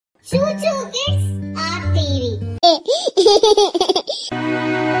ChuChu Kids Art TV.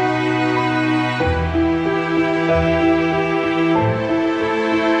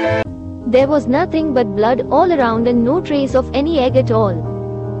 There was nothing but blood all around and no trace of any egg at all.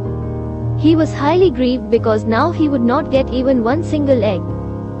 He was highly grieved because now he would not get even one single egg.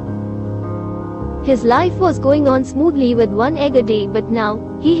 His life was going on smoothly with one egg a day, but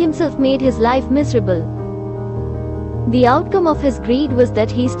now, he himself made his life miserable. The outcome of his greed was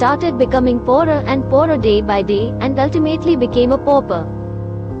that he started becoming poorer and poorer day by day and ultimately became a pauper.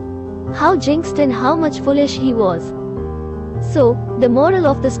 How jinxed and how much foolish he was. So, the moral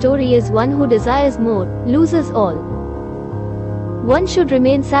of the story is one who desires more, loses all. One should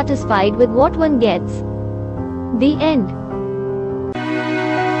remain satisfied with what one gets. The end.